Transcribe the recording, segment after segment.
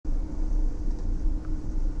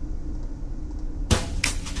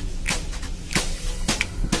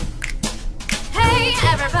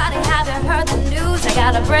Everybody, have you heard the news? I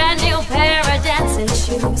got a brand new pair of dancing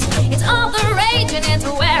shoes. It's all the rage and it's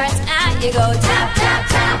where it's at. You go tap, tap,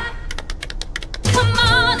 tap. Come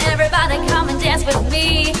on, everybody, come and dance with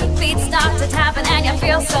me. Feet start to tapping and you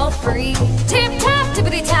feel so free. Tip tap,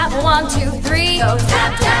 tippity tap, 1, 2, 3. Go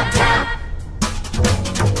tap, tap, tap.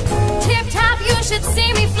 Tip tap, you should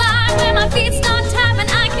see me fly. When my feet start tapping,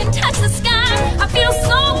 I can touch the sky. I feel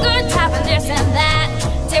so good tapping this and that.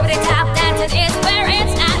 Tippity tap, dancing is